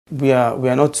we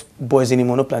are not boys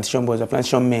anymore, not plantation boys, we're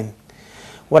plantation men.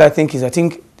 What I think is,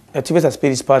 TUBABA has played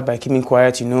his part by keeping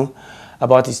quiet, you know,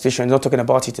 about his situation, not talking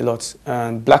about it a lot.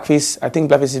 BLACKFACE, I think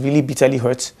BLACKFACE is really bitterly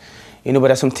hurt, you know, but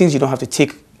there's some things you don't have to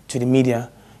take to the media.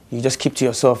 You just keep to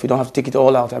yourself. You don't have to take it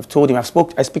all out. I've told him, I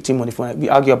speak to him on the phone. We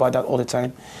argue about that all the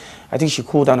time. I think he should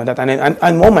cool down on that. And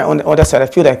on the other side, I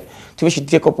feel like TUBABA should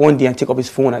take up one day and take up his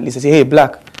phone at least and say, hey,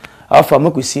 Black, how far,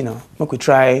 make we see now? Make we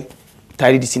try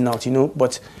tidy this thing out, you know?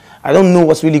 But I don't know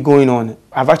what's really going on.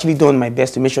 I've actually done my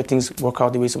best to make sure things work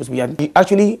out the way it's supposed to be. We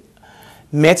actually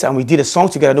met and we did a song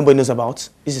together nobody knows about.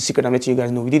 This is a secret I'm letting you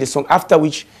guys know. We did a song after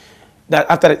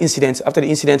the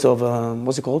incident of,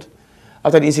 what's it called?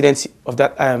 After the incident of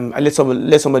that, I Let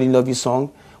Somebody Love You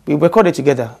song, we recorded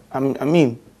together. I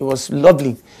mean, it was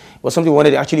lovely. It was something we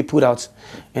wanted to actually put out.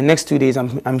 And next 2 days,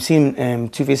 I'm seeing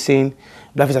TUBABA saying,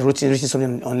 BLACKFACE has written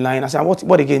something online. I said,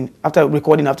 what again? After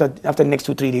recording, after the next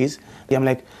 2-3 days, I'm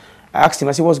like, I asked him,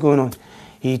 I said, what's going on?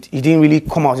 He didn't really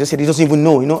come out. He just said he doesn't even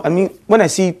know, you know. I mean, when I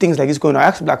see things like this going on, I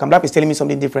ask Black, and Black is telling me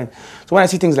something different. So when I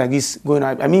see things like this going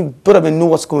on, I mean, both of them know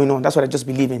what's going on. That's what I just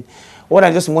believe in. What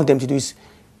I just want them to do is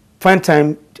find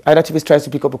time. Either TUBABA tries to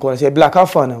pick up a call and say, Black, how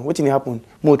far now? What did happen?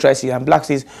 Mo tries to, and Black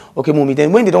says, okay, Mommy.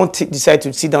 Then when they don't decide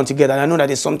to sit down together, and I know that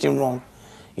there's something wrong,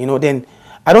 you know, then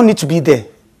I don't need to be there.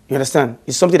 You understand?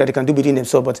 It's something that they can do between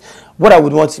themselves. But what I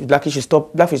would want is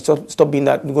BLACKFACE should stop being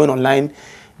that, going online,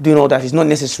 doing all that. It's not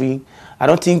necessary. I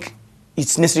don't think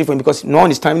it's necessary for him because no one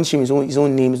is timing him his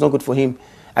own name. It's not good for him.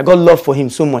 I got love for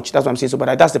him so much. That's what I'm saying. So,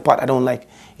 but that's the part I don't like.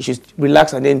 He should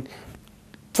relax and then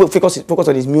focus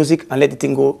on his music and let the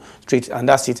thing go straight, and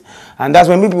that's it. And that's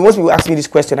when most people ask me this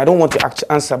question. I don't want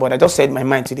to answer, but I just said my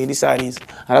mind today. This is how it is, and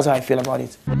that's how I feel about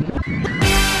it.